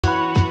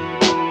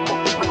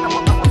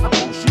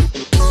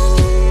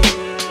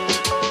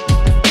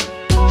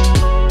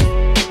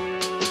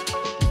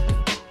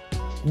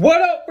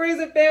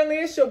Friends and Family.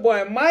 It's your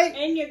boy Mike.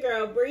 And your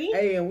girl Bree.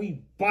 Hey, and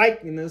we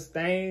biking this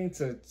thing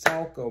to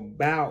talk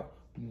about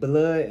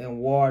Blood and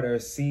Water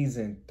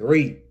Season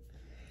 3.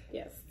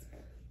 Yes.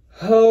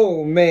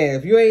 Oh, man.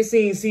 If you ain't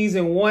seen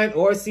Season 1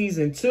 or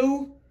Season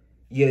 2,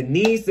 you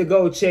need to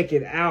go check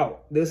it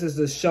out. This is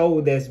a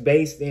show that's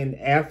based in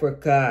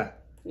Africa.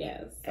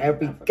 Yes.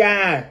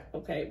 Africa.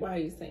 Okay, why are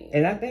you saying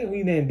And I think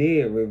we then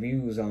did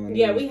reviews on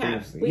Yeah, we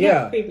have. We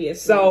have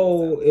previous.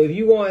 So if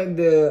you wanted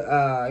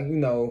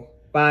to,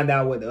 find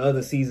out what the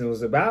other season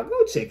was about,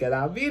 go check out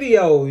our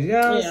videos. You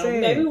know what I'm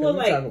saying? Maybe we'll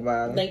talk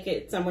about link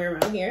it somewhere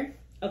around here.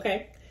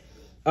 Okay.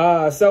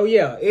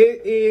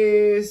 It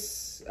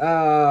is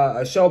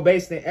a show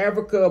based in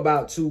Africa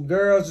about two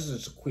girls. This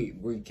is a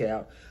quick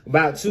recap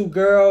about two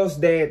girls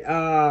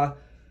that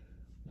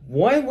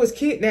one was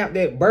kidnapped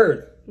at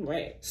birth.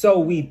 Right. So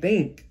we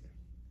think.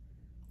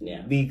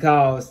 Yeah.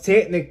 Because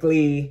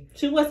technically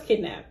she was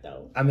kidnapped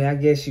though. I mean, I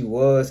guess she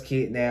was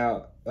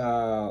kidnapped.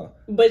 But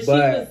she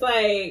was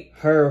like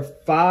her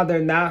father,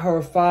 not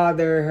her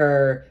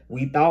father,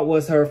 we thought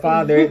was her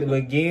father at the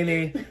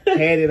beginning,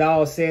 had it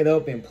all set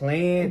up and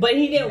planned. But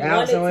he didn't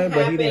want it to happen.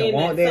 But he didn't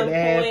want that to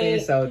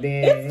happen. So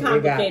then it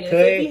got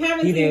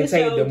cut. He didn't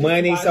take the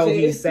money, so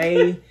he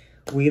say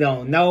we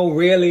don't know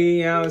really,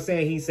 you know what I'm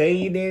saying? He say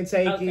he didn't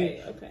take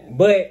it. Okay.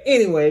 But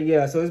anyway,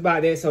 yeah, so it's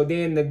about that. So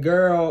then the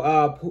girl,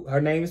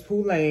 her name is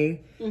Puleng.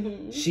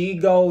 Mm-hmm. She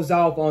goes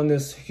off on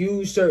this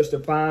huge search to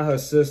find her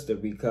sister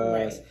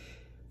because,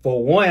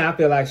 for one, I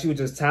feel like she was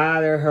just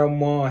tired of her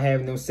mom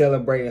having them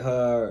celebrate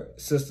her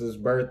sister's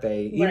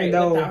birthday. Even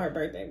though without her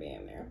birthday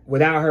being there.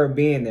 Without her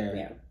being there.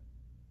 Yeah.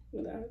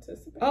 Without her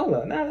sister. Oh,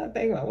 look, now that I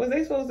think about it, was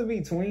they supposed to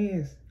be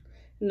twins?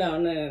 No.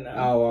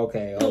 Oh,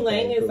 okay.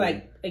 Puleng is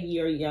like a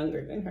year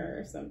younger than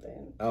her or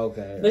something.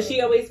 Okay. But she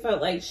always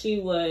felt like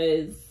she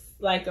was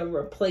like a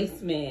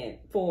replacement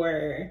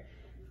for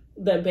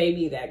the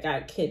baby that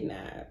got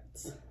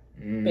kidnapped,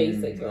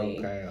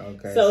 basically.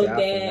 Okay. So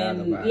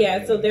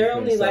then, so they're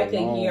only like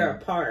a year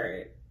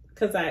apart.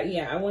 Because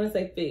I want to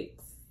say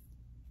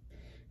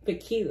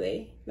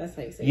Fikile. That's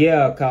how you say it.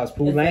 Yeah, because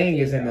Puleng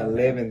is in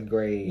 11th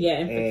grade. Yeah,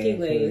 and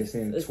Fikile is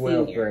in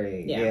 12th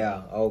grade.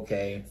 Yeah,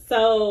 okay.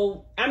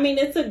 So, I mean,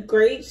 it's a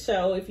great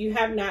show. If you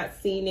have not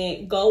seen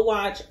it, go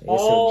watch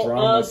all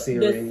of the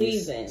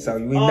seasons. So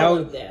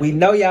we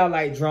know y'all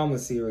like drama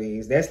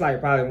series. That's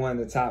like probably one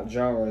of the top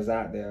genres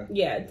out there.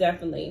 Yeah,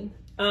 definitely.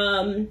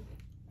 And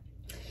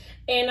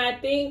I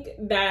think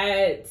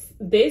that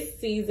this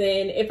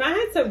season, if I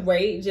had to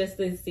rate just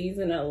this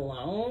season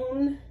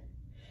alone,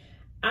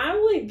 I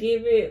would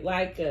give it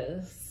like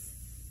a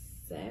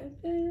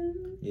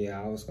 7.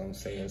 Yeah, I was going to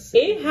say a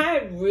 7. It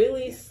had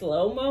really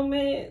slow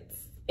moments,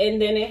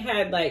 and then it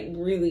had like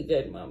really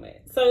good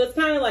moments. So it's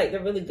kind of like the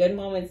really good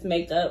moments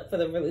make up for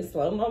the really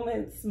slow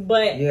moments.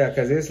 But yeah,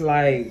 because it's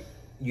like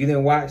you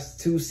didn't watch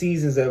 2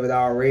 seasons of it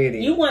already.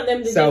 You want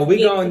them to so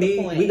we gonna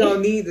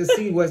need to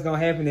see what's gonna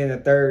happen in the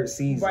 3rd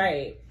season,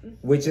 right?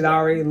 Which it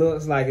already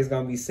looks like it's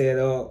gonna be set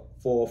up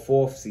for a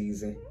 4th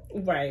season.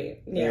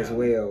 Right. Yeah. As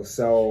well.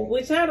 So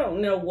which I don't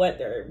know what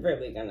they're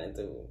really gonna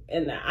do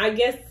in that. I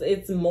guess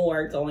it's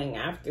more going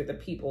after the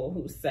people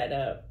who set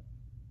up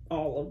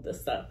all of the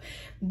stuff.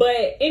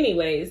 But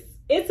anyways,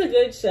 it's a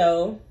good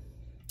show.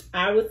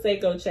 I would say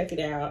go check it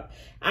out.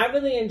 I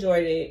really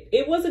enjoyed it.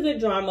 It was a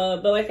good drama,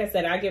 but like I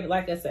said, I give it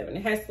like a 7.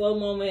 It has slow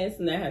moments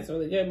and that has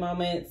really good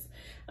moments.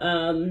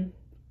 I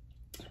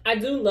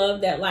do love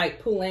that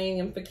like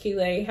Puleng and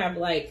Fikile have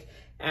like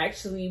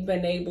actually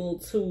been able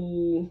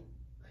to.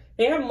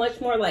 They have much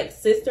more like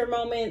sister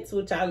moments,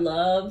 which I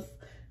love,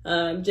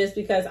 just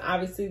because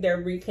obviously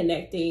they're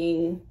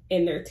reconnecting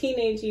in their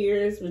teenage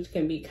years, which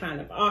can be kind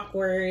of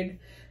awkward.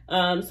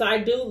 So I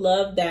do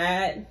love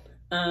that,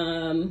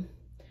 that,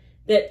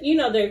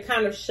 they're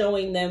kind of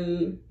showing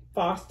them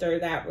foster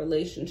that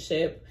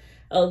relationship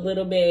a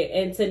little bit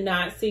and to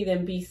not see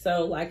them be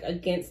so like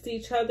against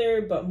each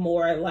other, but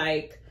more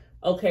like,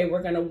 okay,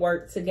 we're going to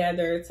work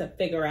together to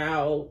figure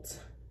out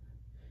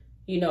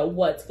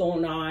what's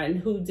going on,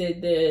 who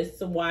did this,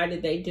 why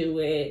did they do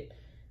it,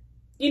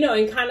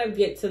 and kind of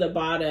get to the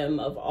bottom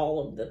of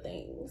all of the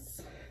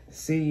things.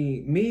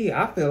 See,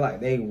 I feel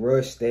like they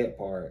rushed that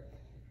part.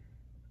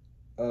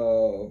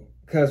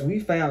 Because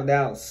we found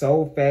out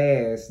so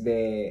fast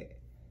that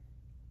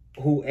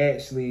who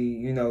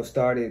actually,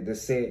 started to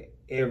set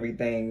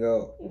everything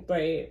up.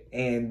 Right.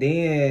 And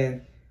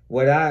then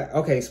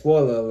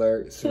spoiler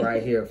alerts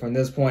right here. From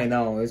this point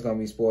on, it's going to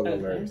be spoiler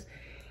alerts.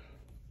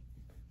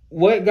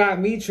 What got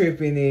me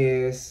tripping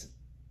is,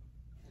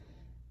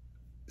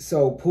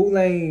 so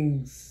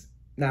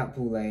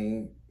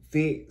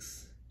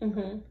Fix,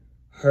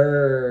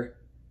 her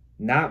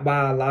not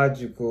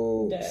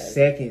biological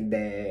second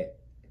dad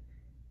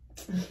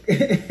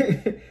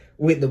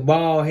with the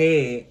bald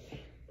head.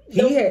 She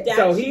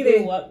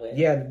grew up with.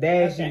 Yeah, the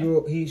dad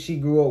she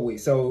grew up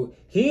with. So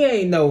he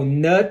ain't know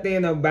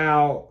nothing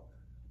about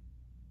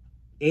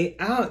it.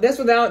 That's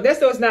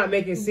what's not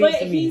making sense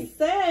to me. But he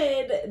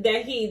said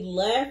that he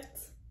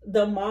left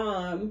the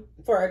mom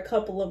for a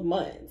couple of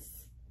months.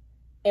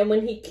 And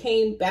when he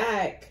came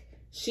back,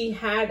 she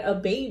had a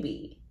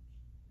baby.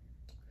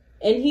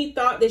 And he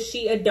thought that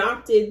she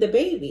adopted the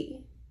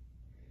baby.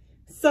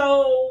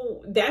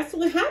 So that's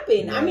what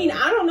happened. Yeah. I mean,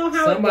 I don't know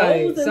how it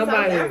goes in South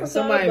Africa.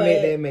 Somebody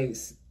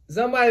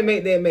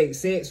make that make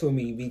sense for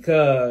me,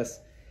 because,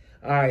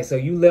 all right, so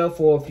you left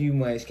for a few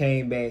months,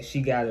 came back,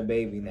 she got a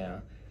baby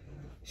now.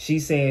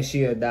 She's saying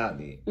she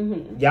adopted.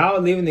 Mm-hmm. Y'all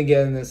living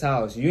together in this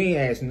house. You ain't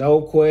asked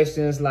no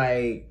questions.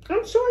 Like,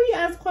 I'm sure you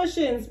asked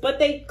questions, but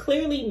they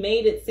clearly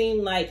made it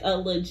seem like a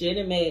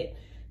legitimate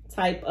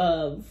type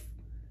of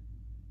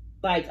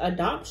like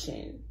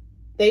adoption.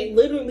 They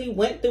literally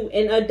went through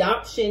an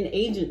adoption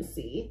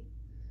agency.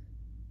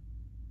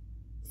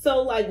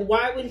 So like,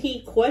 why would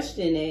he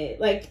question it?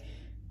 Like,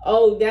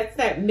 oh, that's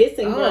that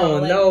missing girl. Oh,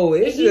 like, no,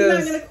 he's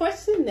not gonna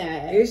question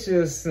that. It's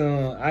just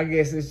I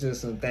guess it's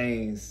just some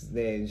things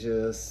that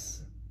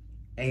just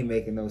ain't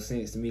making no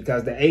sense to me.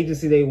 Because the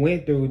agency they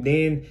went through,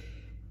 then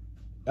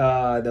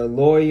the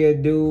lawyer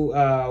dude,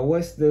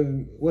 what's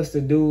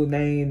the dude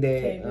name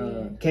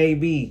that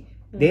KB.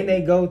 Mm-hmm. Then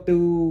they go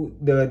through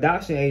the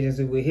adoption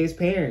agency with his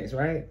parents,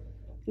 right?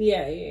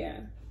 Yeah.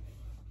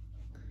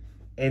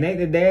 And ain't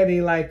the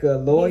daddy like a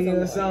lawyer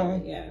or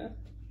something? Yeah.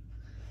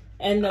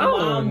 And the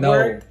mom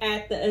worked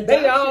at the adoption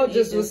They all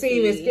just agency. Was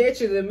seeming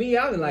sketchy to me.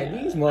 I was like,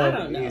 these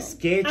motherfuckers is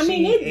sketchy. I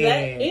mean,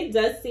 it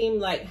does seem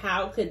like,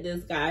 how could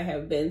this guy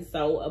have been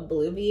so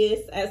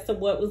oblivious as to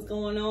what was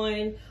going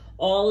on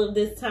all of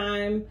this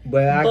time?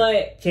 But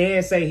I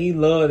can't say he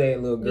loved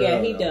that little girl.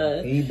 Yeah, he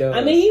does. He does.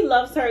 I mean, he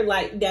loves her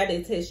like that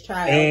is his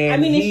child. And I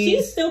mean, and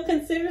she still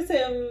considers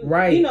him,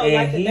 right? You know, and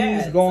like a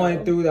dad. He's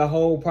going through the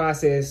whole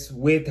process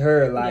with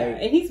her, like,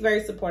 and he's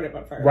very supportive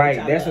of her. Right,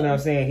 that's what I'm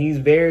saying. He's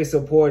very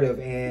supportive,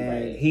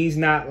 and he's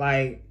not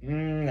like, I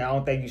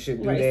don't think you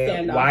should do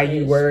that. Why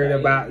you worried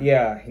about?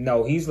 Yeah,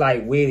 no, he's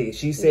like with it.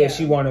 She said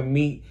she want to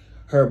meet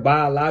her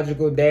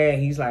biological dad.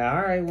 He's like,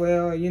 all right,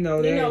 well,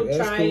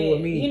 that's cool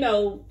with me.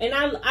 And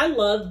I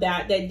love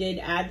that they did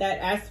add that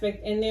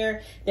aspect in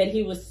there, that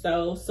he was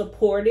so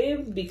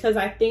supportive, because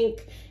I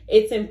think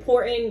it's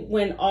important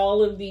when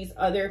all of these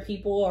other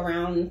people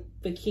around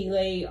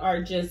Fikile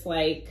are just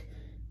like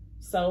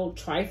so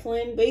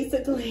trifling,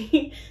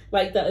 basically.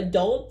 Like the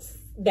adults,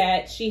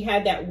 that she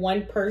had that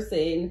one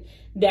person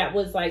that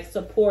was like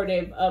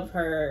supportive of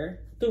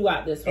her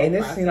throughout this whole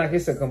process. And it seems like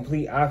it's a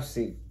complete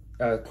opposite.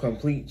 A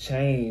complete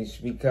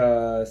change,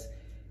 because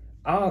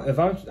if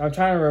I'm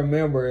trying to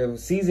remember, it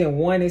was season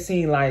 1, it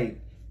seemed like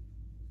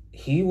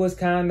he was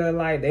kind of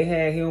like, they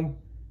had him,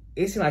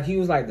 it seemed like he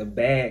was like the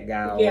bad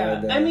guy.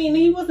 Yeah, I mean,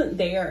 he wasn't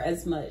there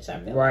as much, I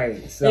feel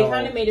right, so they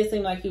kind of made it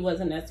seem like he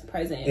wasn't as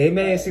present. It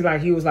made it seem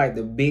like he was like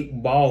the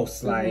big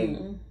boss, like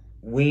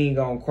we ain't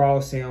gonna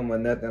cross him or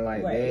nothing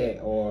like that,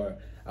 or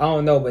I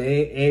don't know, but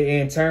it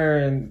in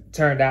turn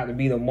turned out to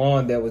be the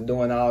mom that was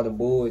doing all the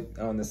bull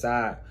on the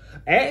side.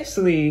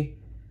 Actually,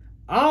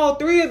 all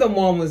 3 of the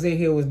mamas in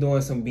here was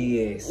doing some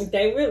BS.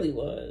 They really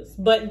was.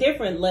 But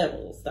different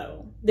levels,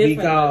 though.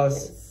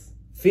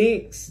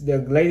 Fix, the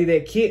lady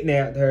that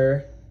kidnapped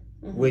her,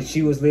 which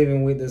she was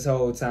living with this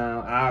whole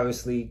time,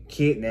 obviously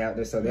kidnapped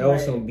her. So there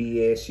was some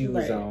BS she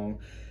was on.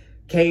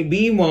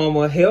 KB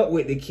mama helped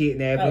with the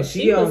kidnapping. Oh,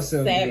 she on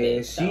some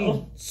savage, BS.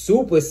 She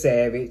super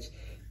savage.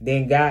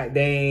 Then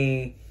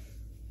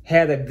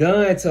had a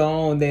gun to her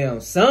own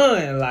damn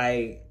son.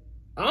 Like,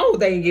 I don't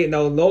think you get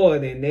no lower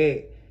than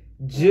that,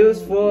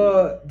 just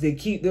to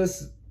keep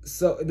this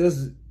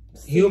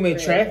human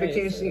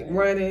trafficking shit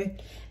running.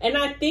 And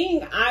I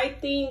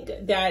think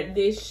that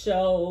this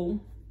show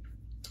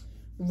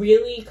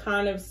really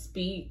kind of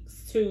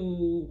speaks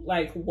to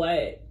like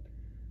what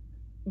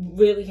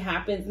really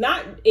happens,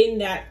 not in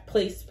that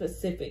place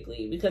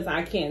specifically, because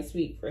I can't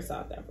speak for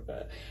South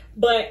Africa,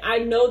 but I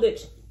know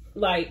that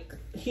like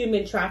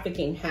human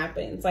trafficking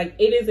happens. Like,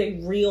 it is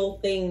a real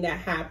thing that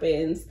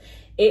happens.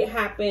 It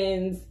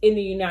happens in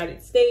the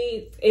United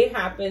States. It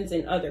happens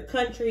in other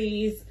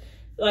countries.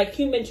 Like,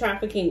 human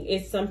trafficking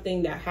is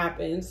something that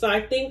happens. So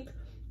I think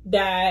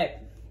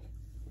that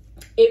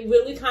it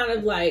really kind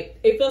of like,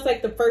 it feels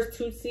like the first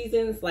 2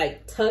 seasons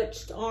like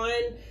touched on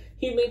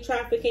human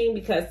trafficking,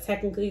 because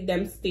technically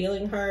them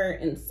stealing her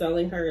and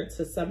selling her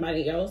to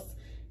somebody else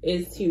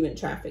is human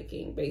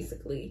trafficking,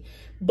 basically.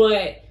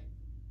 But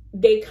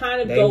they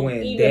kind of go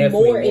even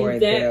more in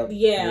depth,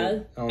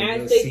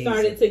 as they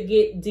started to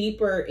get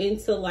deeper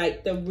into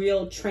like the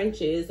real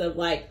trenches of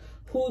like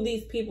who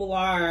these people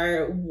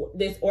are,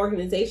 this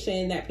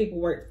organization that people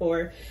work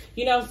for,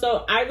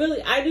 so I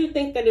do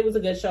think that it was a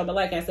good show. But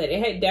like I said,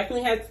 it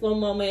definitely had slow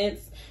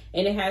moments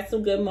and it had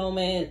some good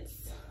moments.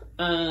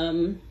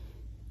 I'm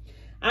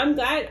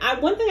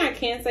glad, one thing I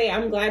can say,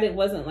 I'm glad it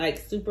wasn't like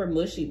super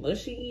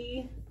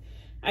mushy.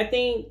 I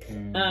think,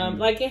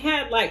 like, it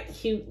had like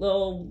cute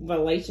little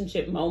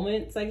relationship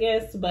moments, I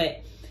guess,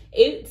 but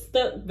it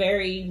stuck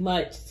very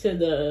much to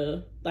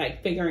the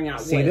like figuring out.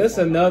 See, that's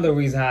another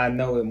reason how I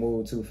know it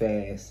moved too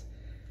fast.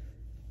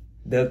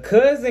 The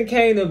cousin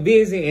came to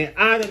visit and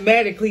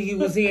automatically he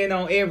was in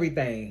on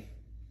everything.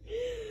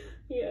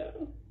 Yeah,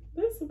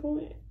 that's the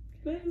point.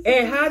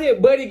 And how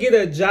did Buddy get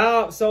a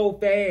job so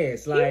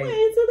fast? Like, he went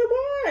into the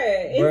bar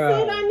and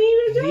said, I need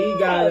a job. He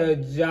got a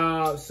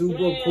job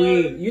super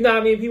quick. You know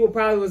what I mean? People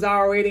probably was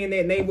already in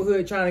that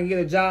neighborhood trying to get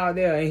a job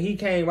there, and he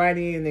came right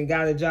in and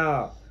got a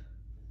job.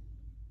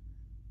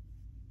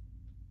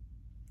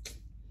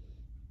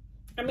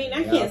 I mean,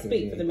 I can't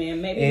speak for the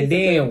man. Maybe. And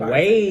then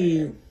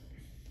Wade.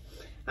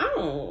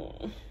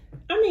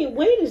 I mean,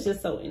 Wade is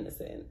just so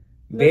innocent.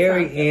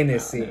 Very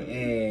innocent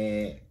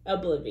and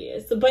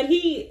oblivious. But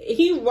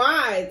he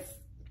rides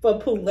for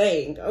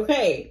Puleng,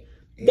 okay?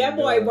 That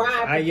boy rides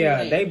for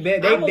Puleng. They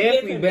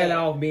definitely better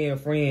off being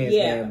friends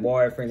than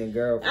boyfriend and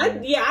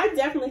girlfriend. I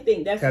definitely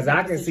think that's because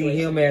I can see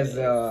him as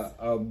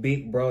a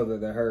big brother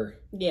to her.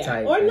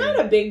 Yeah, or not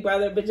a big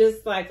brother, but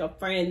just like a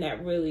friend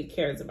that really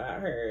cares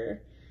about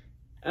her.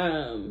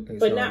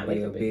 But not like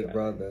a big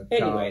brother.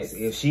 Anyways,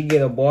 if she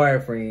get a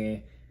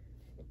boyfriend,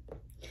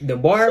 the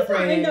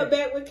boyfriend end up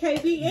back with KB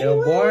anyways. The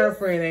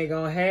boyfriend ain't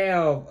gonna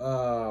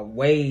have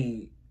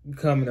Wade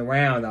coming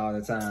around all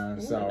the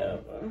time,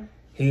 so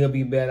he'll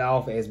be better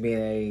off as being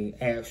a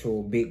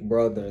actual big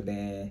brother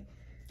than,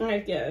 I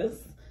guess.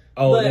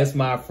 That's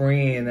my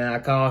friend, and I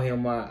call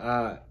him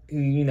my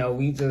you know,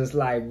 we just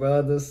like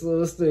brother,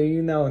 sister,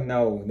 you know.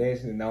 No, that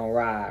shit don't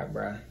ride,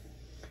 bruh.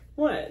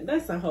 What?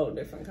 That's a whole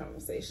different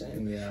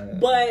conversation. Yeah.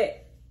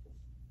 But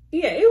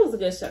yeah, it was a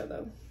good show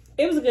though.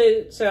 It was a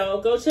good show.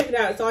 Go check it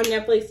out. It's on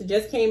Netflix. It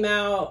just came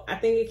out. I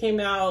think it came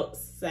out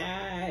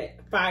Friday.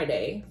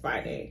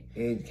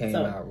 It came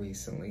out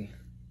recently.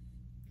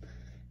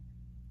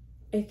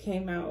 It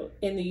came out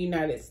in the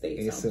United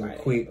States. It's a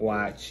quick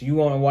watch. You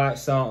want to watch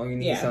something, you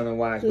need something to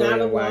watch, go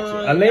ahead and watch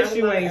it. Unless Unless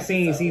you ain't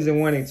seen season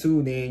 1 and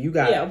 2, then you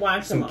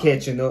got some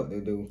catching up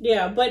to do.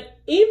 Yeah, but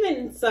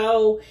even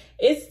so,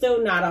 it's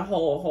still not a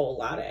whole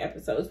lot of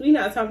episodes. We're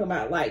not talking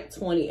about like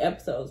 20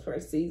 episodes per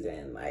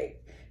season.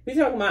 Like, we're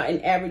talking about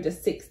an average of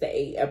 6 to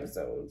 8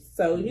 episodes.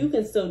 So you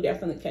can still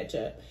definitely catch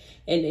up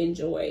and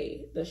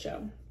enjoy the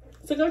show.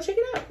 So go check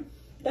it out.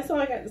 That's all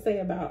I got to say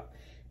about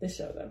this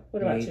show, though.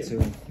 What about you? Me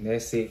too.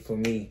 That's it for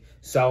me.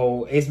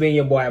 So it's been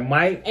your boy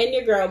Mike and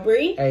your girl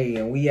Bree. Hey,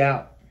 and we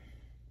out.